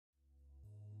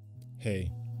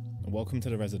Hey, and welcome to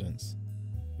The Residents,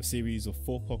 a series of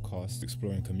 4 podcasts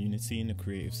exploring community in the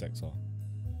creative sector,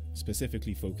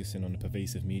 specifically focusing on the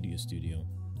Pervasive Media Studio,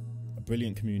 a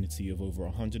brilliant community of over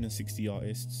 160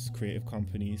 artists, creative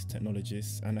companies,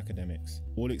 technologists, and academics,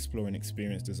 all exploring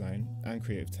experience design and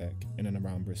creative tech in and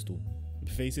around Bristol. The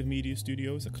Pervasive Media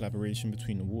Studio is a collaboration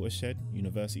between the Watershed,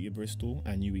 University of Bristol,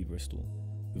 and UE Bristol,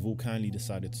 who've all kindly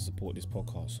decided to support this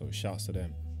podcast, so shouts to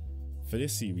them. For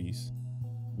this series,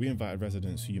 we invited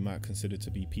residents who you might consider to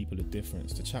be people of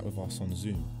difference to chat with us on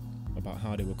Zoom about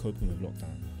how they were coping with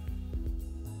lockdown.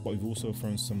 But we've also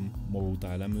thrown some moral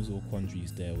dilemmas or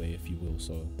quandaries their way, if you will,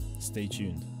 so stay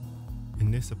tuned.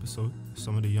 In this episode,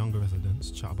 some of the younger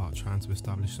residents chat about trying to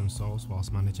establish themselves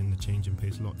whilst managing the changing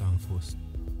pace lockdown force.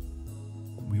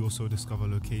 We also discover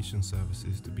location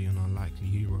services to be an unlikely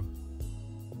hero.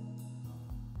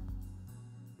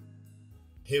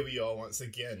 Here we are once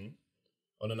again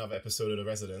on another episode of The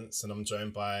Residents, and I'm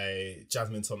joined by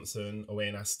Jasmine Thompson,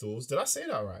 Owain Astles. Did I say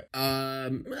that right?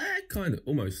 Kind of,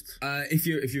 almost. If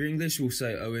you're English, we'll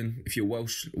say Owen. If you're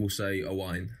Welsh, we'll say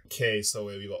Owain. Okay, so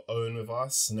we got Owen with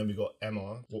us, and then we got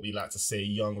Emma, what we like to say,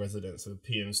 young residents of the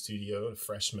PM Studio, the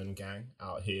freshman gang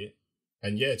out here.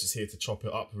 And yeah, just here to chop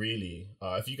it up, really.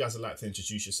 If you guys would like to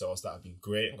introduce yourselves, that would be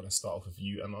great. I'm going to start off with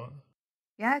you, Emma.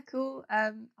 Yeah, cool.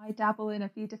 I dabble in a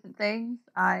few different things.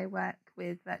 I work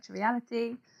with virtual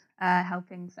reality,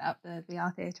 helping set up the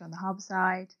VR theatre on the harbour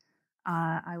side.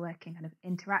 I work in kind of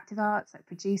interactive arts, like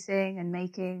producing and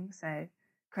making. So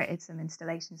created some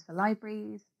installations for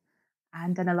libraries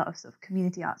and done a lot of sort of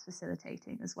community arts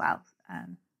facilitating as well.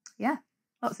 Yeah,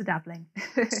 lots of dabbling.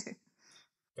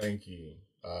 Thank you.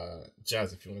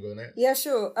 Jazz, if you want to go next. Yeah,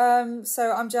 sure.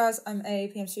 So I'm Jazz. I'm a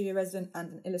PM Studio resident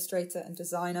and an illustrator and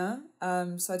designer.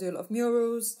 So I do a lot of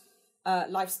murals,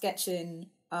 live sketching,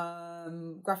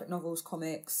 graphic novels,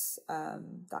 comics,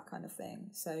 that kind of thing.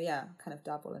 So yeah, kind of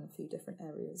dabble in a few different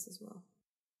areas as well.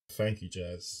 Thank you,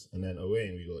 Jazz. And then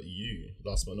Owain, we got you,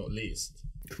 last but not least.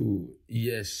 Cool.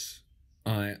 Yes,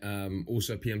 I am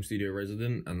also a PM Studio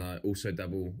resident, and I also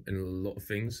dabble in a lot of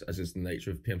things, as is the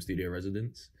nature of PM Studio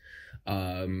residents.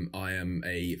 I am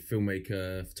a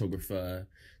filmmaker, photographer,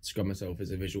 describe myself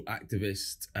as a visual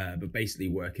activist, but basically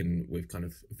working with kind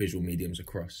of visual mediums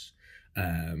across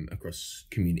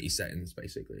community settings,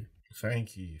 basically.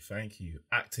 Thank you.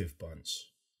 Active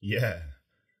bunch. Yeah,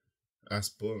 that's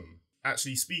boom.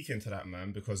 Actually, speaking to that,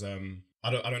 man, because I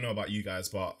don't know about you guys,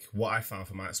 but what I found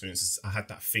from my experience is I had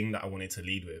that thing that I wanted to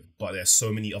lead with, but there's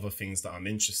so many other things that I'm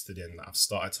interested in that I've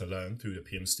started to learn through the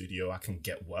PM Studio I can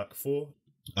get work for.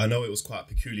 I know it was quite a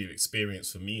peculiar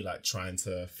experience for me, like trying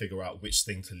to figure out which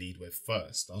thing to lead with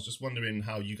first. I was just wondering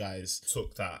how you guys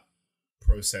took that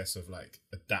process of like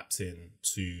adapting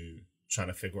to trying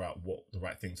to figure out what the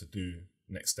right thing to do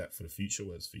next step for the future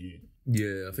was for you.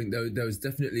 Yeah, I think there was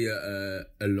definitely a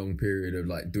long period of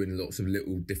like doing lots of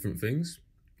little different things,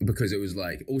 because it was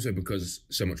like, also because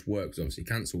so much work was obviously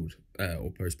cancelled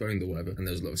or postponed or whatever, and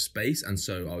there was a lot of space, and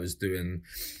so I was doing,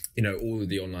 all of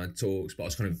the online talks, but I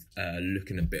was kind of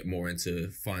looking a bit more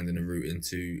into finding a route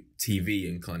into TV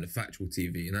and kind of factual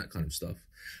TV and that kind of stuff.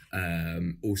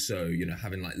 Also,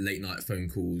 having like late night phone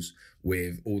calls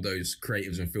with all those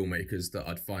creatives and filmmakers that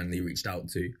I'd finally reached out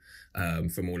to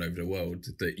from all over the world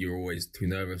that you're always too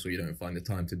nervous or you don't find the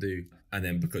time to do. And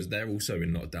then because they're also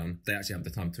in lockdown, they actually have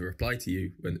the time to reply to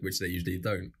you, which they usually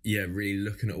don't. Yeah, really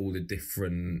looking at all the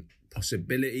different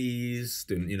possibilities,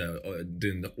 doing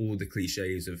all the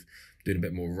cliches of doing a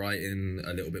bit more writing,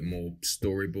 a little bit more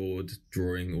storyboard,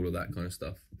 drawing, all of that kind of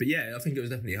stuff. But yeah, I think it was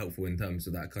definitely helpful in terms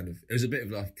of that kind of, it was a bit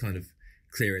of like kind of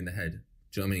clearing the head.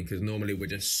 Do you know what I mean? Because normally we're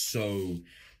just so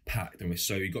packed and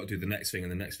you've got to do the next thing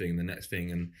and the next thing and the next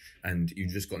thing, and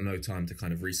you've just got no time to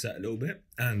kind of reset a little bit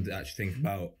and actually think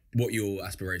about what your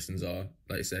aspirations are,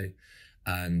 like you say,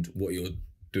 and what you're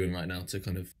doing right now to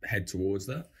kind of head towards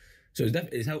that. So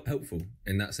it's helpful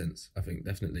in that sense, I think,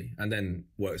 definitely. And then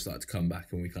work started to come back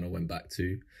and we kind of went back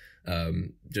to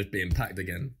just being packed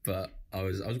again. But I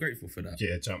was grateful for that.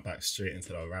 Yeah, jump back straight into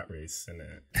the rat race,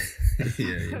 innit?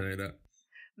 Yeah, you know that.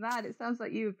 Man, it sounds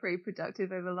like you were pretty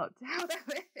productive over lockdown.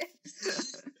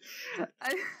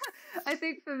 I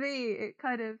think for me,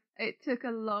 it took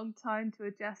a long time to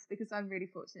adjust, because I'm really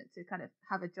fortunate to kind of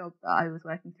have a job that I was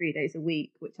working 3 days a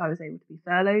week, which I was able to be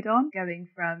furloughed on, going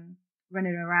from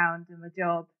running around in my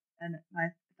job and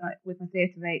with my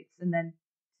theatre mates and then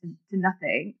to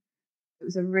nothing. It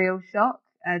was a real shock,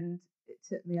 and it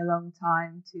took me a long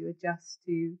time to adjust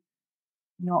to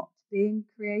not being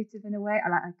creative in a way.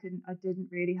 I didn't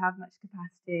really have much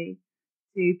capacity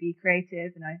to be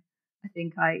creative, and I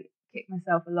think I kicked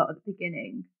myself a lot at the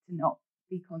beginning to not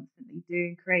be constantly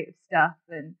doing creative stuff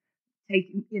and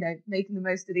making the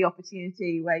most of the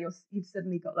opportunity where you've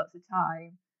suddenly got lots of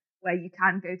time where you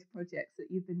can go to projects that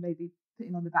you've been maybe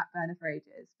putting on the back burner for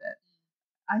ages. But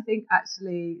I think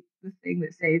actually the thing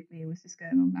that saved me was just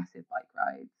going on massive bike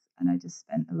rides, and I just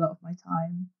spent a lot of my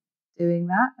time doing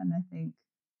that. And I think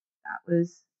that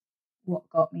was what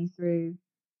got me through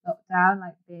lockdown,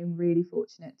 like being really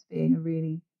fortunate to be in a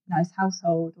really nice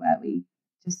household where we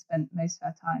just spent most of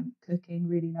our time cooking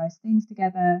really nice things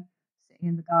together, sitting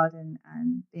in the garden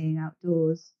and being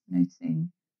outdoors,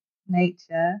 noticing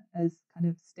nature, as kind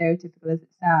of stereotypical as it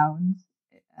sounds.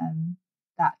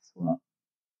 That's what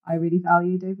I really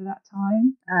valued over that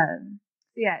time.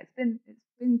 So yeah, it's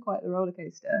been quite the roller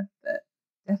coaster, but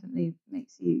definitely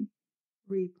makes you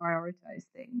reprioritize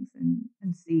things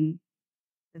and see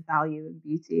the value and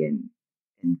beauty in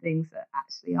things that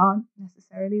actually aren't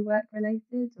necessarily work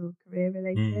related or career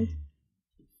related.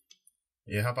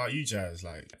 Yeah, how about you, Jazz?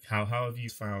 Like, how have you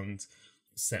found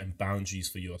setting boundaries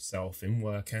for yourself in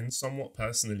work and somewhat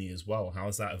personally as well? How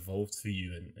has that evolved for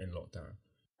you in lockdown?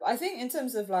 I think in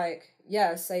terms of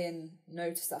saying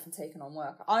no to stuff and taking on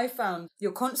work, I found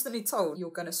you're constantly told you're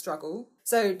going to struggle.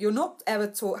 So you're not ever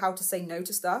taught how to say no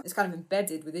to stuff. It's kind of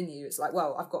embedded within you. It's like,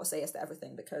 well, I've got to say yes to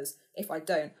everything because if I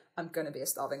don't, I'm going to be a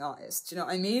starving artist. Do you know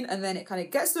what I mean? And then it kind of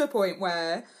gets to a point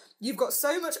where you've got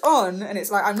so much on and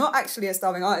it's like, I'm not actually a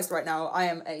starving artist right now. I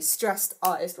am a stressed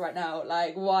artist right now.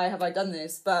 Like, why have I done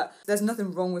this? But there's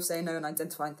nothing wrong with saying no and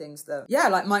identifying things that,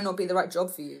 might not be the right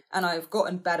job for you. And I've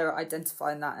gotten better at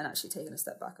identifying that and actually taking a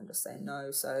step back and just saying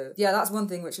no. So yeah, that's one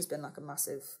thing which has been like a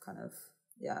massive kind of,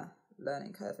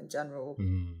 learning curve in general.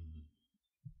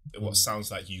 What sounds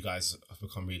like you guys have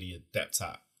become really adept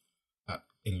at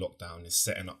in lockdown is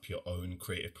setting up your own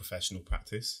creative professional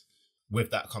practice.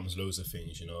 With that comes loads of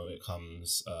things, it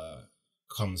comes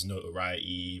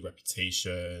notoriety,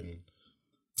 reputation.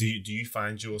 Do you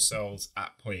find yourselves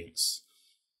at points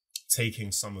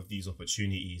taking some of these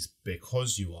opportunities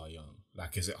because you are young?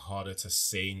 Like, is it harder to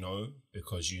say no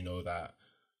because you know that,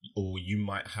 or you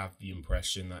might have the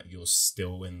impression that you're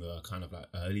still in the kind of like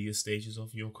earlier stages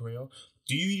of your career?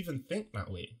 Do you even think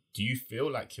that way? Do you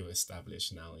feel like you're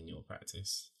established now in your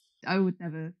practice? I would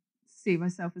never see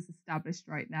myself as established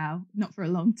right now, not for a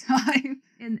long time,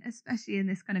 especially in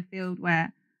this kind of field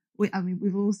where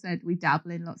we've all said we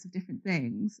dabble in lots of different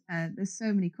things, and there's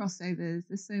so many crossovers,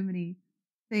 there's so many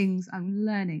things I'm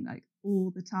learning like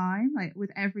all the time. Like with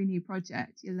every new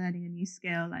project, you're learning a new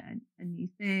skill, like a new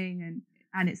thing,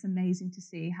 and it's amazing to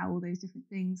see how all those different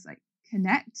things like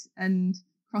connect and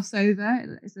cross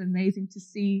over. It's amazing to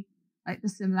see like the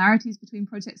similarities between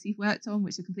projects you've worked on,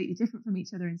 which are completely different from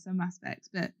each other in some aspects,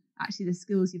 but actually the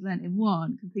skills you've learned in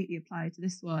one completely apply to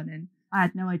this one. And I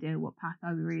had no idea what path I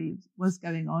really was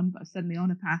going on, but I'm suddenly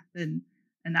on a path and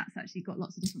that's actually got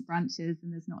lots of different branches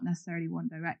and there's not necessarily one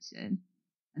direction.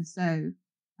 And so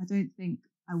I don't think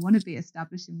I want to be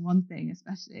established in one thing,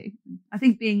 especially. I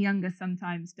think being younger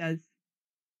sometimes does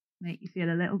make you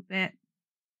feel a little bit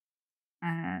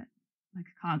like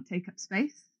I can't take up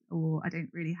space, or I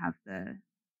don't really have the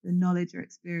knowledge or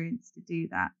experience to do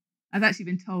that. I've actually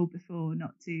been told before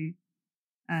not to,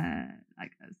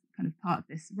 like as kind of part of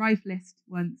this rife list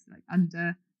once, like under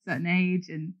a certain age,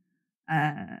 and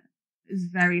it's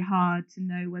very hard to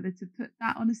know whether to put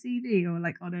that on a CV or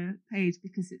like on a page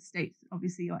because it states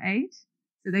obviously your age.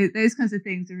 So those kinds of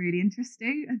things are really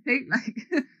interesting. I think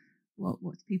like what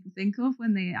do people think of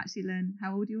when they actually learn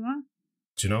how old you are?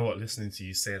 Do you know what? Listening to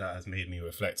you say that has made me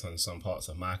reflect on some parts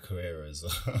of my career as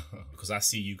well. Because I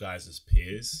see you guys as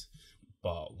peers,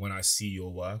 but when I see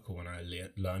your work or when I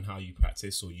learn how you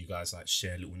practice, or you guys like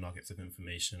share little nuggets of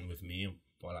information with me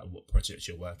about like what projects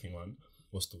you're working on,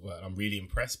 what's the word? I'm really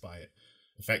impressed by it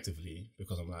effectively,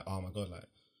 because I'm like, oh my God, like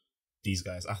these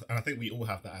guys. And I think we all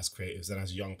have that as creatives and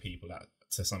as young people, that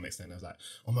to some extent, I was like,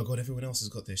 oh my God, everyone else has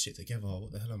got their shit together.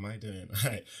 What the hell am I doing?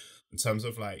 Like, in terms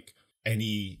of like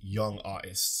any young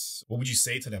artists, what would you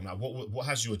say to them? Like, what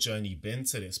has your journey been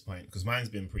to this point? Because mine's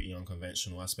been pretty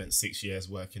unconventional. I spent 6 years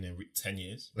working in 10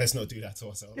 years. Let's not do that to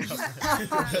ourselves.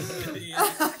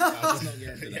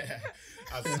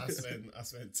 I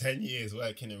spent 10 years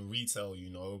working in retail,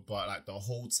 but like the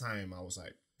whole time I was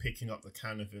like picking up the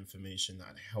kind of information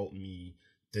that helped me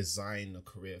design a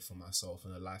career for myself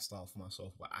and a lifestyle for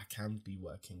myself where I can be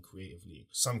working creatively.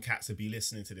 Some cats would be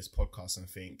listening to this podcast and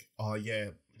think, oh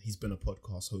yeah, he's been a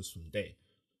podcast host from day.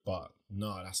 But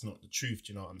no, that's not the truth.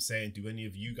 Do you know what I'm saying? Do any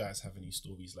of you guys have any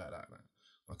stories like that? Like,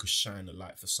 I could shine a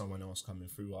light for someone else coming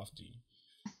through after you.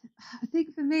 I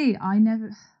think for me, I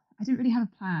didn't really have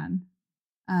a plan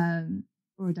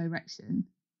or a direction.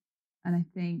 And I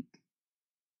think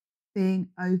being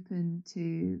open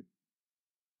to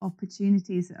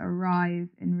opportunities that arrive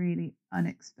in really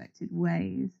unexpected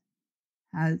ways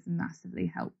has massively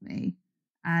helped me,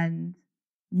 and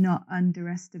not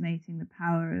underestimating the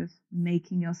power of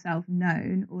making yourself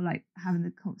known, or like having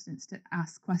the confidence to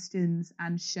ask questions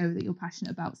and show that you're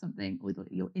passionate about something or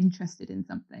that you're interested in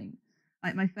something.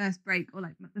 Like my first break, or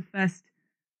like the first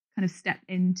kind of step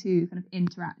into kind of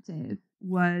interactive,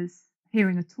 was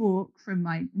hearing a talk from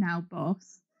my now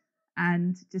boss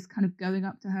and just kind of going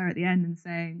up to her at the end and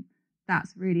saying,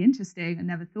 that's really interesting. I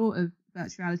never thought of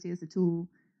virtual reality as a tool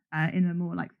in a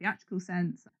more like theatrical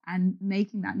sense, and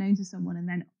making that known to someone and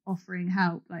then offering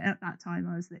help. Like at that time,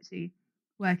 I was literally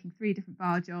working 3 different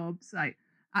bar jobs, like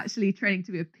actually training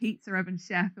to be a pizza oven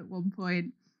chef at one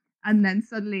point. And then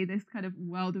suddenly this kind of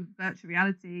world of virtual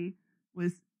reality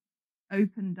was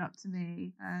opened up to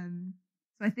me.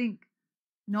 So I think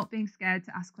not being scared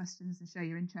to ask questions and show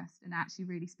your interest and actually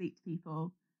really speak to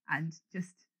people, and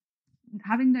just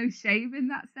having no shame in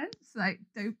that sense. Like,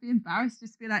 don't be embarrassed,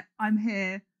 just be like, I'm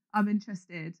here, I'm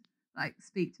interested, like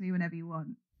speak to me whenever you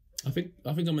want. I think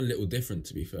I'm a little different,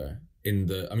 to be fair,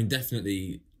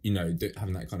 definitely,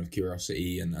 having that kind of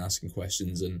curiosity and asking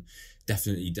questions, and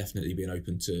definitely being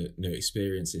open to new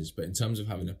experiences. But in terms of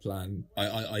having a plan,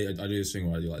 I do this thing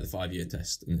where I do like the 5-year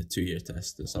test and the 2-year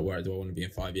test. It's like, where do I want to be in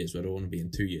 5 years? Where do I want to be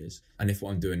in 2 years? And if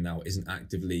what I'm doing now isn't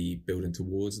actively building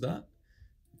towards that,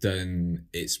 then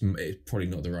it's probably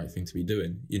not the right thing to be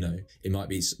doing. It might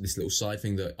be this little side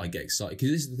thing that I get excited, because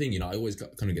this is the thing, I always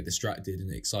kind of get distracted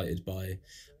and excited by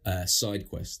side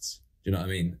quests. Do you know what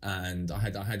I mean? And I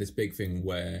had this big thing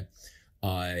where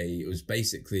I was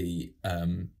basically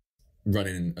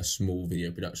running a small video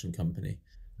production company,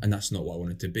 and that's not what I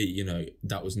wanted to be.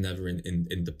 That was never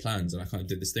in the plans. And I kind of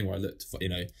did this thing where I looked,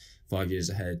 5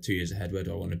 years ahead, 2 years ahead, where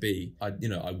do I want to be? I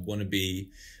want to be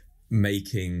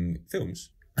making films.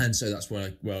 And so that's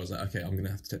where I was like, okay, I'm going to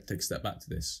have to take a step back to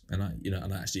this. And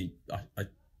I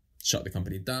shut the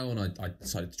company down. I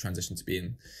decided to transition to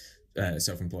being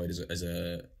self-employed as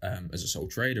a sole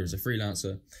trader, as a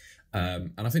freelancer.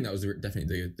 And I think that was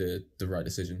definitely the right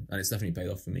decision. And it's definitely paid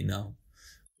off for me now.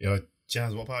 Yeah,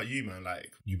 Jazz, what about you, man?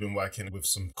 Like, you've been working with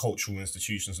some cultural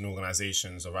institutions and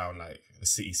organizations around like the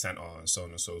city centre and so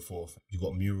on and so forth. You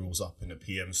got murals up in the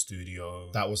PM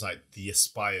studio. That was like the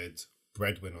aspired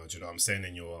breadwinner, do you know what I'm saying?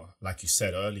 And you're, like you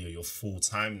said earlier, you're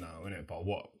full-time now, innit? But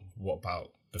what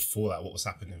about before that? What was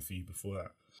happening for you before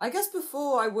that? I guess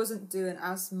before I wasn't doing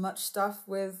as much stuff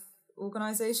with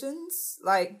organizations,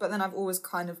 but then I've always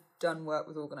kind of done work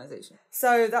with organizations.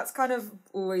 So that's kind of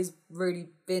always really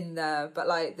been there. But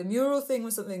like the mural thing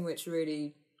was something which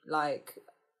really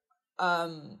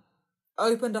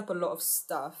opened up a lot of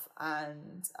stuff,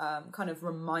 and kind of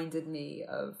reminded me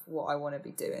of what I want to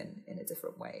be doing in a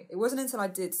different way. It wasn't until I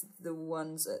did the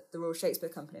ones at the Royal Shakespeare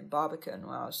Company in Barbican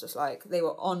where I was just like, they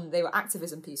were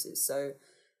activism pieces, so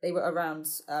they were around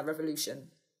revolution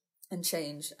and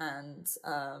change, and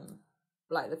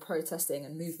like the protesting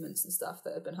and movements and stuff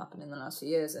that had been happening in the last few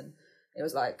years. And it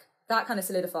was like, that kind of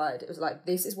solidified. It was like,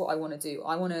 this is what I want to do.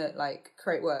 I want to like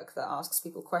create work that asks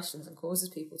people questions and causes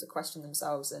people to question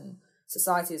themselves and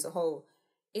society as a whole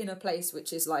in a place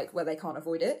which is like where they can't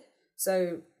avoid it.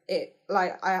 So it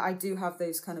like I do have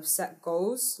those kind of set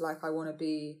goals. Like I want to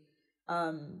be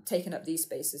taking up these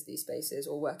spaces,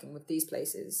 or working with these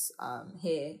places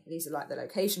here. These are like the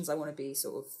locations I want to be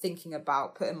sort of thinking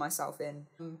about putting myself in.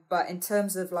 But in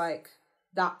terms of like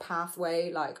that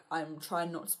pathway, like I'm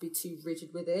trying not to be too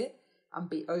rigid with it and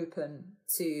be open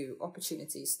to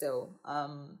opportunities still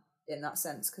in that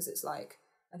sense, because it's like,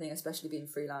 I think especially being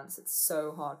freelance, it's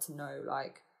so hard to know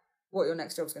like what your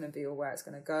next job's going to be or where it's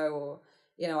going to go. Or,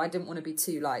 I didn't want to be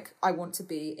too like, I want to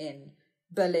be in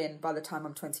Berlin by the time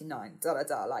I'm 29,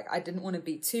 Like I didn't want to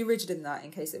be too rigid in that,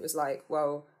 in case it was like,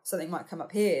 well, something might come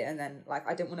up here. And then like,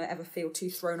 I didn't want to ever feel too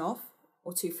thrown off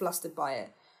or too flustered by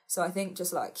it. So I think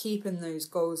just like keeping those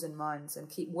goals in mind and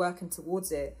keep working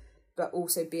towards it, but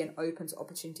also being open to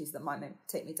opportunities that might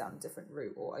take me down a different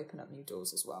route or open up new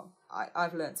doors as well.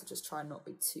 I've learned to just try and not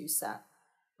be too set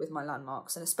with my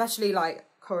landmarks, and especially like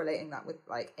correlating that with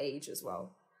like age as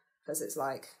well, because it's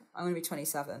like, I'm going to be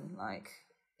 27 like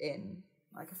in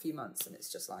like a few months, and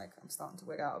it's just like I'm starting to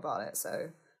wig out about it. So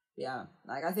yeah,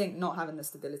 like I think not having the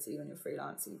stability when you're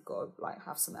freelance, you've got to like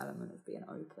have some element of being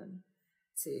open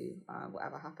to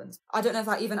whatever happens. I don't know if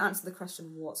that even answered the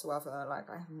question whatsoever. Like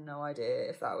I have no idea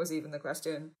if that was even the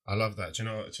question. I love that. Do you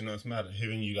know it's mad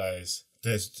hearing you guys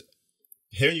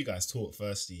talk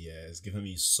firstly, yeah, has given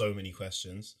me so many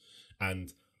questions,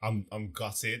 and I'm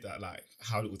gutted at like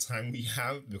how little time we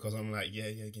have, because I'm like,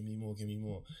 yeah, give me more.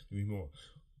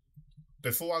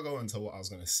 Before I go into what I was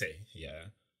going to say, yeah,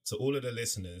 to all of the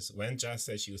listeners, when Jazz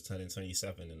said she was turning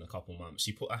 27 in a couple months,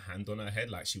 she put her hand on her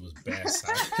head like she was bare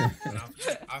sad. And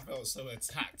I felt so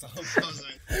attacked.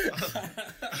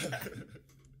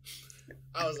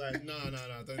 I was like, no,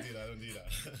 don't do that. Don't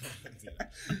do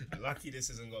that. Lucky this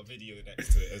hasn't got video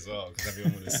next to it as well, because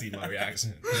everyone would have seen my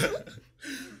reaction.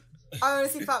 I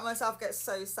honestly felt myself get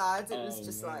so sad. It was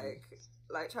just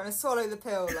like trying to swallow the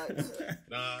pill, like.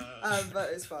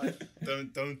 But it's fine.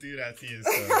 Don't do that to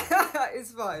yourself.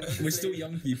 It's fine. Honestly. We're still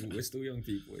young people.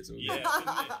 It's all Yeah,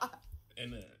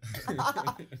 innit?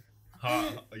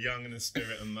 Heart, young in the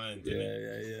spirit and mind.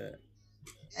 Yeah.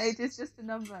 Age is just a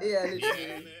number. Yeah, Yeah, literally.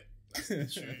 innit? That's the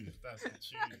truth. That's the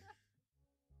truth.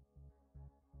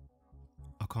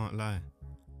 I can't lie.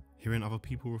 Hearing other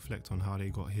people reflect on how they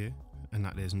got here and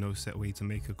that there's no set way to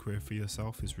make a career for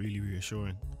yourself is really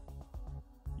reassuring.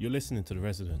 You're listening to The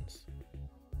Residents,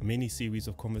 a mini-series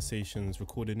of conversations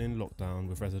recorded in lockdown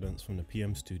with residents from the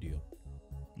PM studio.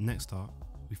 Next up,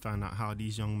 we find out how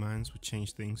these young minds would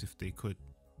change things if they could.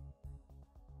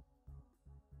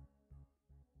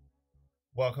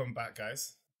 Welcome back,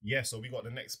 guys. Yeah, so we got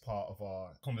the next part of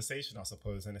our conversation, I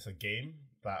suppose, and it's a game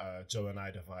that Joe and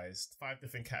I devised. 5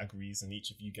 different categories, and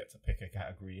each of you get to pick a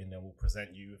category, and then we'll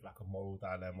present you with like a moral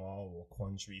dilemma or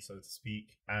quandary, so to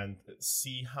speak, and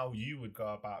see how you would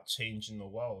go about changing the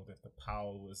world if the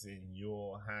power was in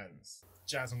your hands.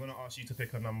 Jazz, I'm going to ask you to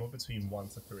pick a number between 1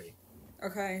 to 3.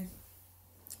 Okay.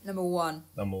 Number 1.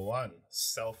 Number 1,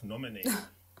 self-nominate.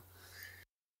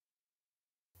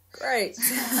 Great.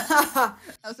 That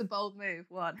was a bold move.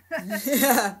 1.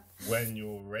 Yeah. When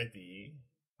you're ready,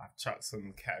 I've chucked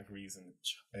some categories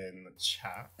in the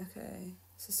chat. Okay.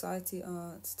 Society,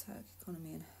 arts, tech,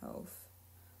 economy, and health.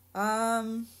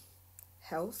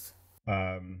 Health.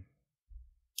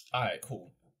 Alright,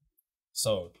 cool.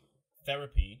 So,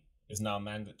 therapy is now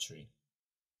mandatory.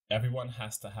 Everyone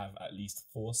has to have at least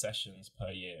 4 sessions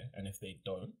per year, and if they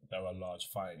don't, there are large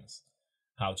fines.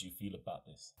 How do you feel about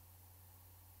this?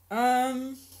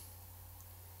 I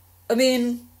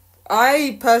mean,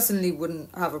 I personally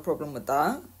wouldn't have a problem with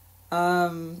that.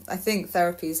 I think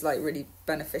therapy is like really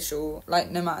beneficial.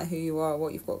 Like, no matter who you are,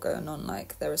 what you've got going on,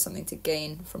 like there is something to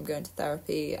gain from going to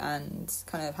therapy and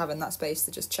kind of having that space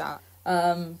to just chat.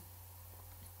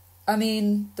 I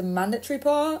mean, the mandatory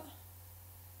part,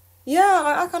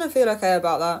 yeah, I kind of feel okay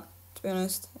about that, to be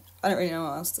honest. I don't really know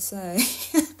what else to say.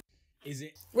 Is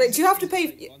it? Wait, do you have to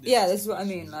pay? Yeah, this is what I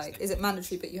mean. Like, is it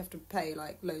mandatory, but you have to pay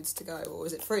like loads to go, or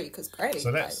is it free? Because great.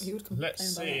 So like, who would complain let's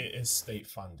about say it? it is state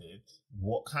funded.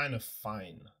 What kind of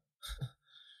fine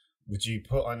would you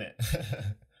put on it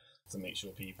to make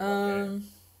sure people are there?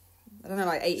 I don't know,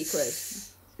 like 80 quid.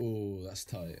 Oh, that's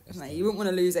tight. Mate, you wouldn't want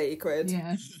to lose 80 quid.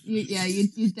 Yeah,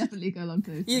 you'd definitely go along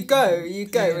to. You'd go,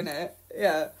 innit?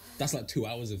 Yeah. That's like 2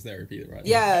 hours of therapy, right?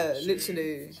 Yeah, True,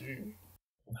 literally. true.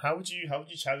 How would you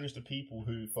challenge the people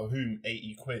for whom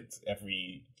 80 quid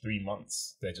every 3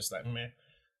 months, they're just like, meh,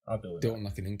 I'll do it. Do it on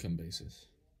like an income basis.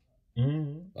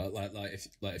 Mm-hmm.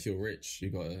 If you're rich,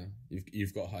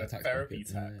 you've got higher tax therapy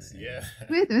bracket. tax, yeah.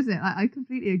 Weird, isn't it? I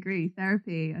completely agree.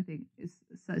 Therapy, I think, is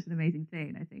such an amazing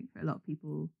thing. I think for a lot of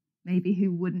people, maybe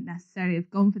who wouldn't necessarily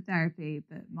have gone for therapy,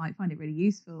 but might find it really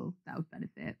useful, that would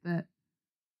benefit. But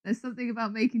there's something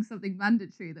about making something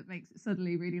mandatory that makes it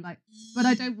suddenly really like, but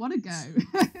I don't want to go.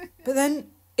 But then,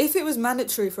 if it was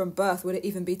mandatory from birth, would it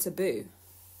even be taboo?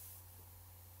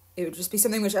 It would just be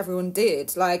something which everyone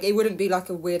did. Like, it wouldn't be like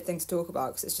a weird thing to talk about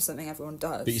because it's just something everyone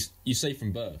does. But you say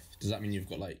from birth. Does that mean you've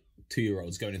got like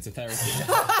 2-year-olds going into therapy?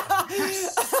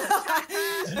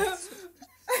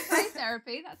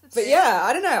 Therapy, that's a But thing. yeah,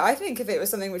 I don't know. I think if it was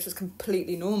something which was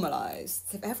completely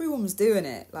normalised, if everyone was doing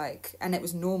it, like, and it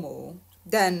was normal,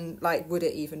 then like, would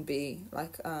it even be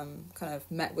like kind of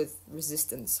met with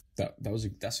resistance?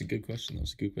 That's a good question. That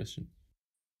was a good question.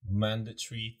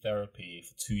 Mandatory therapy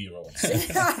for 2-year-olds.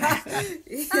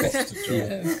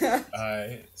 Yeah.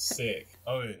 Alright, sick.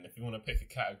 Owen, if you want to pick a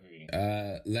category.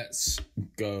 Let's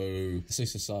say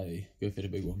society. Go for the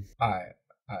big one. Alright,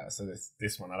 so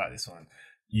this one, I like this one.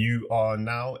 You are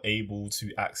now able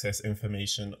to access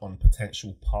information on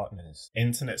potential partners.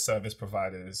 Internet service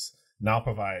providers now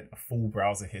provide a full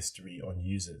browser history on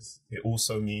users. It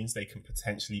also means they can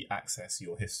potentially access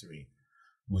your history.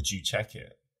 Would you check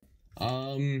it?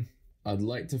 I'd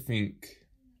like to think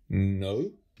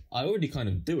no. I already kind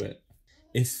of do it.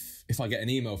 If I get an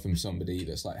email from somebody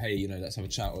that's like, hey, let's have a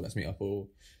chat or let's meet up or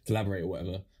collaborate or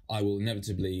whatever, I will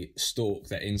inevitably stalk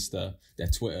their Insta, their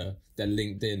Twitter, their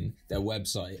LinkedIn, their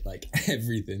website, like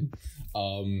everything.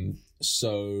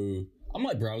 So I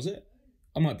might browse it,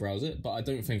 but I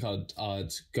don't think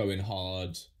I'd go in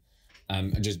hard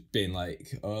and just being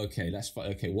like, oh, okay, that's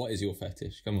fine. Okay, what is your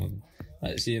fetish? Come on,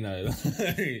 like, so, you know,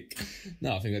 like,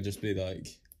 no, I think I'd just be like,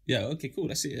 yeah, okay, cool.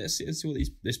 Let's see what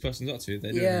this person's up to. If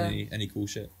they're doing any cool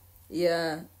shit.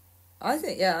 Yeah, I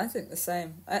think the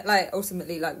same. Like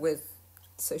ultimately, like with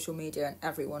social media and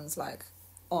everyone's like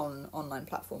on online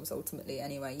platforms. Ultimately,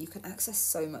 anyway, you can access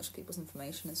so much of people's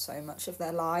information and so much of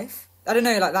their life. I don't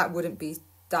know, like that wouldn't be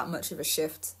that much of a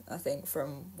shift, I think,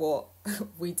 from what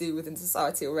we do within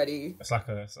society already. It's like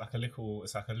a little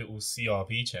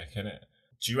CRB check, isn't it?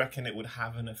 Do you reckon it would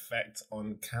have an effect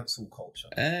on cancel culture?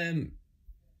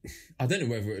 I don't know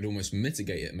whether it would almost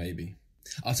mitigate it, maybe.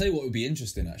 I'll tell you what would be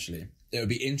interesting, actually. It would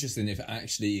be interesting if it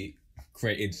actually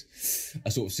created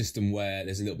a sort of system where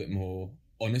there's a little bit more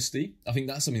honesty. I think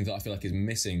that's something that I feel like is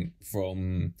missing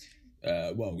from,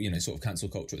 sort of cancel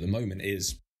culture at the moment,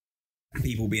 is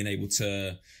people being able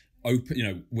to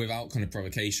open, without kind of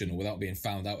provocation or without being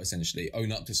found out, essentially,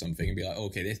 own up to something and be like,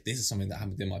 okay, this is something that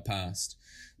happened in my past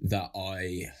that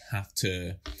I have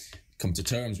to come to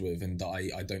terms with and that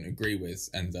I don't agree with,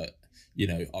 and that,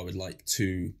 I would like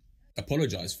to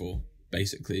apologize for,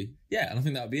 basically. Yeah, and I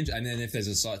think that would be interesting. And then if there's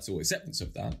a societal acceptance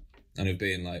of that, and of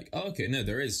being like, oh, okay, no,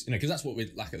 there is, because that's what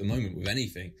we lack at the moment with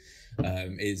anything,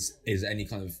 is any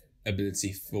kind of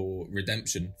ability for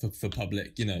redemption for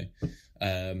public,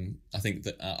 I think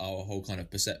that our whole kind of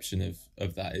perception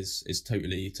of that is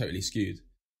totally skewed.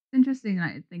 Interesting,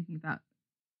 like thinking about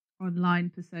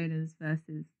online personas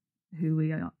versus who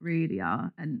we really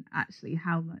are, and actually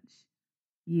how much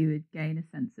you would gain a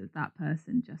sense of that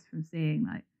person just from seeing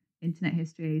like internet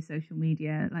history, social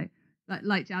media, like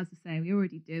Jazz was saying, we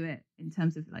already do it in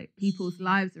terms of like people's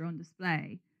lives are on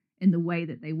display in the way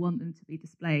that they want them to be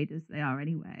displayed as they are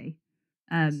anyway.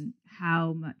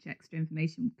 How much extra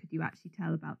information could you actually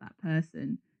tell about that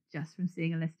person just from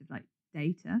seeing a list of like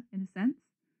data, in a sense,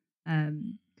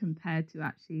 compared to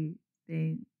actually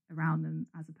being around them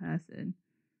as a person?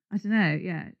 I don't know.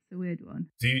 Yeah, it's a weird one.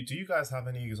 Do you guys have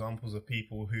any examples of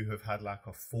people who have had like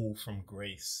a fall from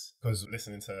grace? Because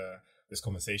listening to this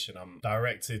conversation, I'm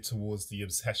directed towards the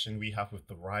obsession we have with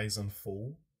the rise and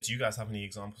fall. Do you guys have any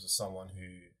examples of someone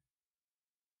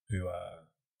who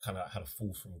kind of had a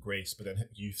fall from grace, but then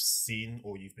you've seen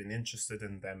or you've been interested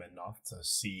in them enough to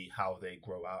see how they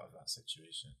grow out of that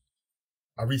situation?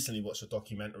 I recently watched a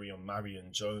documentary on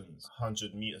Marion Jones,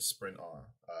 100-meter sprinter.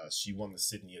 She won the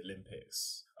Sydney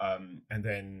Olympics. And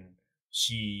then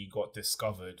she got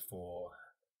discovered for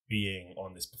being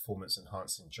on this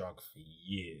performance-enhancing drug for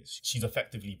years. She's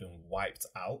effectively been wiped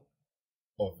out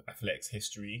of athletics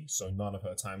history, so none of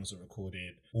her times were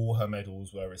recorded. All her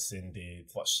medals were rescinded.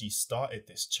 But she started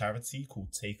this charity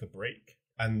called Take a Break.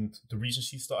 And the reason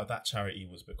she started that charity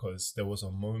was because there was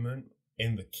a moment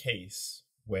in the case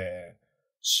where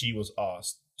she was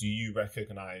asked, do you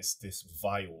recognize this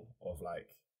vial of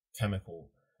like chemical?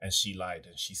 And she lied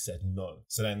and she said no.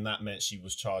 So then that meant she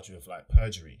was charged with like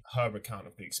perjury. Her account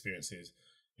of the experience is,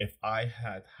 if I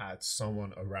had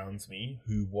someone around me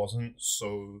who wasn't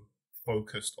so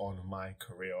focused on my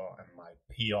career and my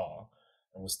PR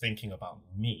and was thinking about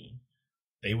me,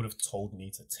 they would have told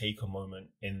me to take a moment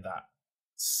in that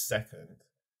second.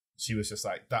 She was just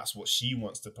like, that's what she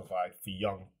wants to provide for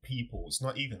young people. It's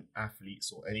not even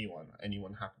athletes or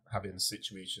anyone having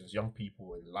situations, young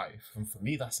people in life. And for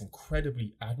me, that's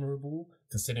incredibly admirable,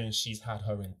 considering she's had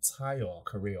her entire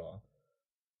career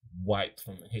wiped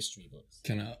from the history books.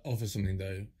 Can I offer something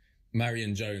though?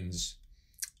 Marion Jones,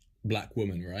 black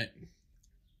woman, right?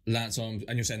 Lance Armstrong,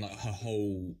 and you're saying like her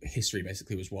whole history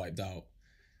basically was wiped out.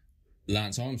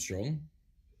 Lance Armstrong,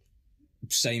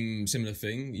 similar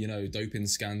thing, doping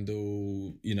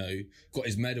scandal, got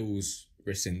his medals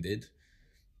rescinded,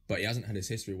 but he hasn't had his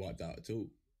history wiped out at all.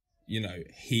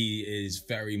 He is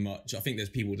very much, I think there's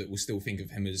people that will still think of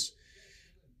him as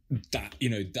that,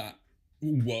 that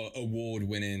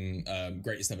award-winning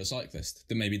greatest ever cyclist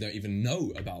that maybe don't even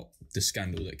know about the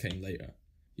scandal that came later,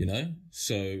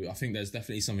 So I think there's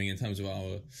definitely something in terms of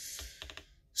our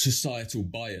societal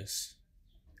bias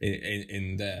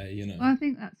in there, Well, I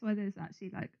think that's why there's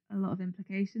actually like a lot of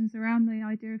implications around the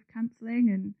idea of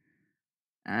cancelling,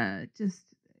 and just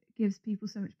gives people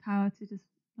so much power to just,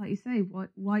 like you say,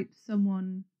 wipe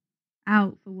someone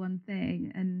out for one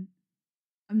thing. And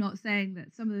I'm not saying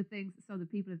that some of the things that some of the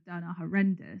people have done are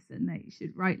horrendous, and they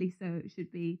should, rightly so, it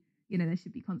should be, there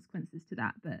should be consequences to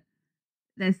that. But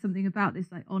there's something about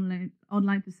this like online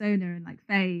persona and like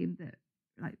fame that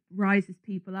like rises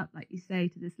people up, like you say,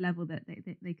 to this level that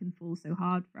they can fall so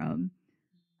hard from,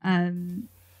 and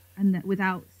that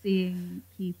without seeing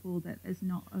people that there's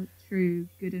not a true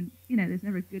good and there's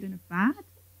never a good and a bad.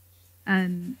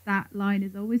 And that line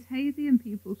is always hazy, and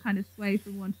people kind of sway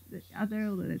from one to the other,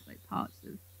 although there's like parts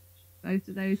of both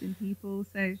of those in people.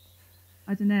 So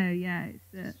I don't know. Yeah,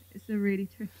 it's a really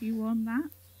tricky one, that.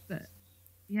 But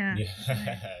yeah,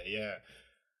 yeah.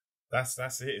 That's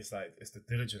it. It's like, it's the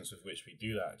diligence with which we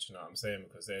do that. Do you know what I'm saying?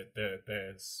 Because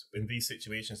there's in these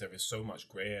situations there is so much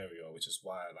grey area, which is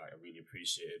why like I really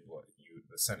appreciated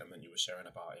the sentiment you were sharing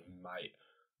about it might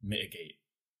mitigate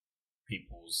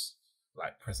people's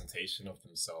like presentation of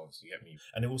themselves. You get me?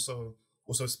 And it also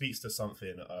speaks to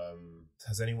something.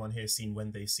 Has anyone here seen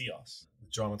When They See Us? The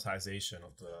dramatization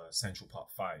of the Central Park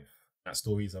 5. That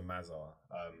story's a mazza.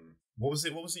 What was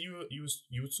it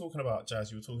you were talking about,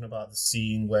 Jazz? You were talking about the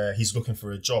scene where he's looking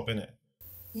for a job, innit?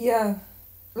 Yeah.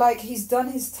 Like, he's done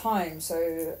his time,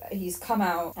 so he's come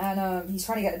out and he's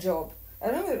trying to get a job. I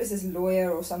don't know if it was this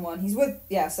lawyer or someone. He's with,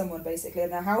 someone basically,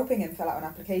 and they're helping him fill out an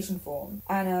application form.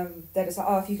 And they're just like,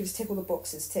 oh, if you could just tick all the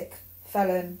boxes, tick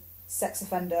felon, sex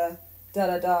offender,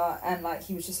 da-da-da. And, like,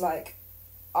 he was just like,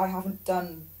 I haven't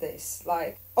done this.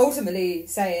 Like, ultimately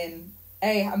saying,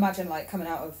 imagine, like, coming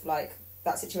out of, like,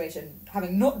 that situation,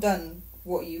 having not done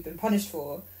what you've been punished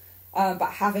for, but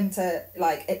having to,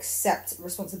 like, accept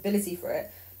responsibility for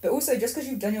it. But also, just because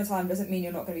you've done your time doesn't mean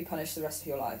you're not going to be punished the rest of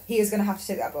your life. He is going to have to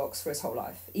tick that box for his whole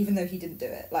life, even though he didn't do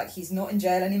it. Like, he's not in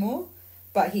jail anymore,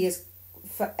 but he is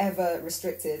forever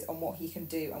restricted on what he can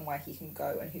do and where he can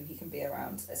go and who he can be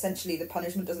around. Essentially, the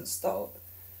punishment doesn't stop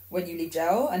when you leave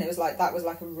jail, and it was like, that was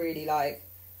like a really, like,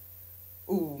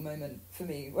 ooh moment for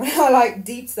me when I like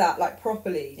deeped that like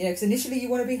properly, you know, because initially you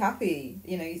want to be happy,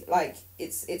 you know, like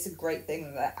it's a great thing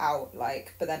that they're out,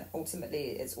 like, but then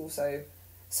ultimately it's also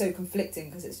so conflicting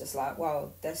because it's just like,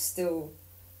 wow, they're still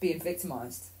being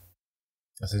victimized.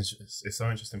 That's interesting. It's so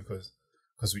interesting because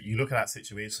you look at that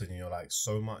situation and you're like,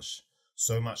 so much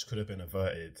could have been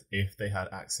averted if they had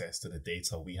access to the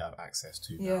data we have access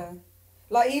to now. Yeah,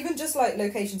 like even just like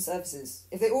location services,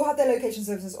 if they all had their location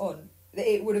services on,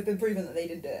 it would have been proven that they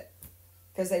didn't do it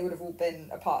because they would have all been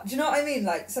apart. Do you know what I mean?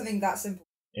 Like something that simple.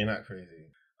 Ain't that crazy?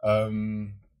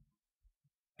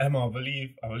 Emma, I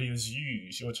believe it's you.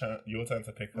 It's your turn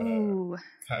to pick a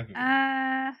category.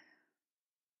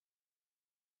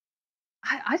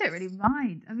 I don't really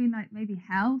mind. I mean, like maybe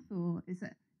health, or is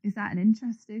that an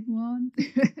interesting one?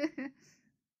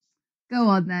 Go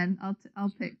on then. I'll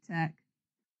pick tech.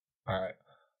 All right.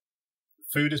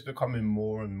 Food is becoming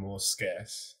more and more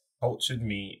scarce. Cultured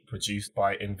meat produced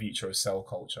by in vitro cell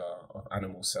culture of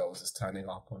animal cells is turning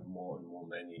up on more and more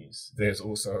menus. There's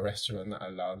also a restaurant that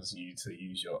allows you to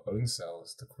use your own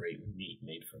cells to create meat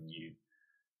made from you.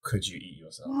 Could you eat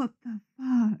yourself? What the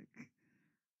fuck?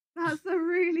 That's a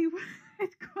really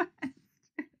weird question.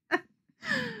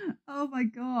 Oh my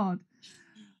god.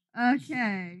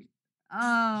 Okay.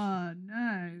 Oh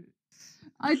no.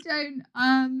 I don't.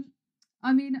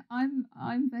 I mean,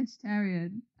 I'm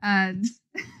vegetarian, and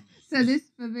so this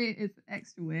for me is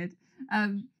extra weird.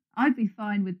 I'd be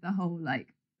fine with the whole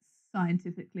like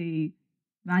scientifically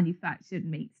manufactured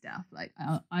meat stuff. Like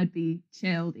I'd be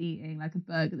chilled eating like a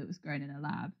burger that was grown in a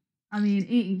lab. I mean,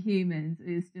 eating humans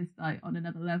is just like on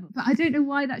another level. But I don't know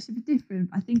why that should be different.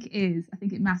 I think it is. I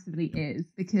think it massively is,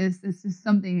 because there's just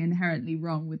something inherently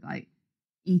wrong with like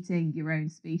eating your own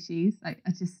species. Like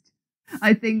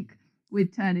I think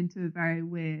we'd turn into a very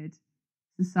weird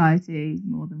society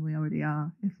more than we already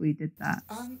are if we did that.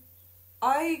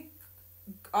 I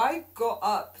got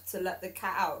up to let the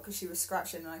cat out because she was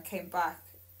scratching, and I came back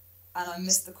and I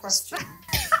missed the question.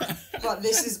 But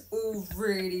this is all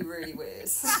really, really weird.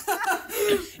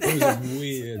 It was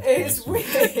weird. It's weird.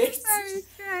 Very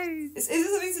strange. Is it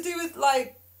something to do with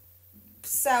like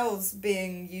cells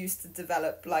being used to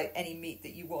develop like any meat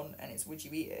that you want, and it's would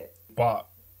you eat it? But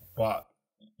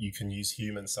you can use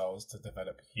human cells to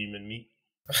develop human meat.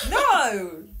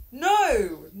 No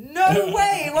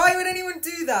way. Why would anyone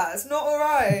do that? It's not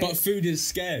alright. But food is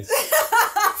scarce.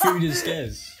 Food is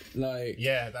scarce. Like,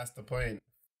 yeah, that's the point.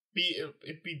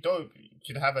 It'd be dope. You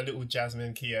could have a little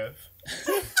Jasmine Kiev.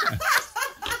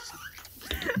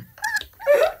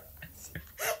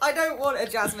 I don't want a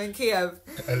Jasmine Kiev.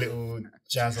 A little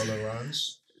Jazz on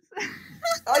orange.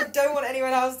 I don't want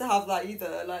anyone else to have that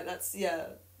either. Like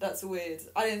that's weird.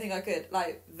 I don't think I could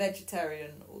like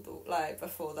vegetarian or like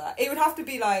before that. It would have to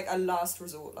be like a last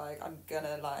resort. Like I'm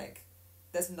gonna like,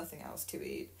 there's nothing else to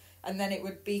eat, and then it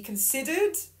would be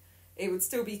considered. It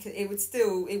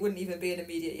wouldn't even be an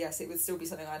immediate yes. It would still be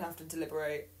something I'd have to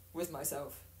deliberate with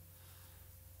myself.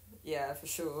 Yeah, for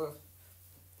sure.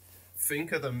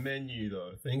 Think of the menu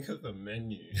though. Think of the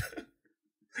menu.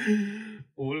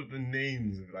 All of the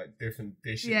names of like different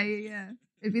dishes. Yeah.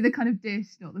 It'd be the kind of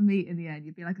dish, not the meat in the end.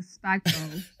 You'd be like a spag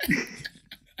bowl.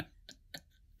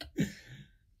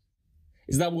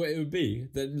 Is that what it would be?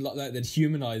 That they'd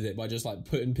humanize it by just like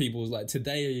putting people's like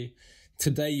today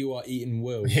you are eating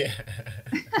Will. Yeah.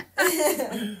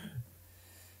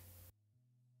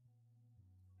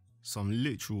 Some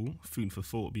literal food for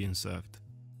thought being served.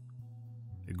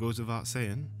 It goes without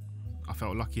saying, I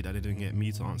felt lucky that they didn't get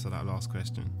me to answer that last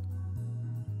question.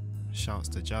 Shouts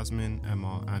to Jasmine,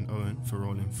 Emma and Owen for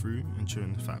rolling through and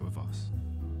chewing the fat with us.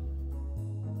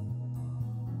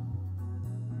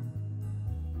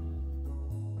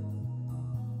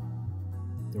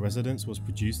 The Residence was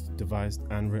produced, devised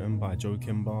and written by Joe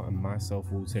Kimber and myself,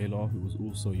 Will Taylor, who was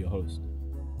also your host.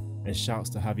 And shouts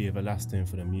to Javi Everlasting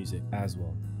for the music as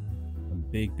well. And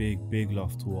big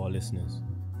love to all our listeners.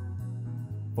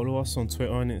 Follow us on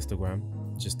Twitter and Instagram.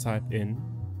 Just type in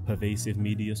Pervasive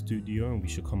Media Studio and we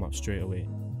should come up straight away.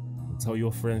 And tell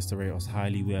your friends to rate us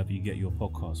highly wherever you get your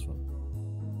podcast from.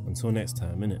 Until next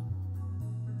time, innit?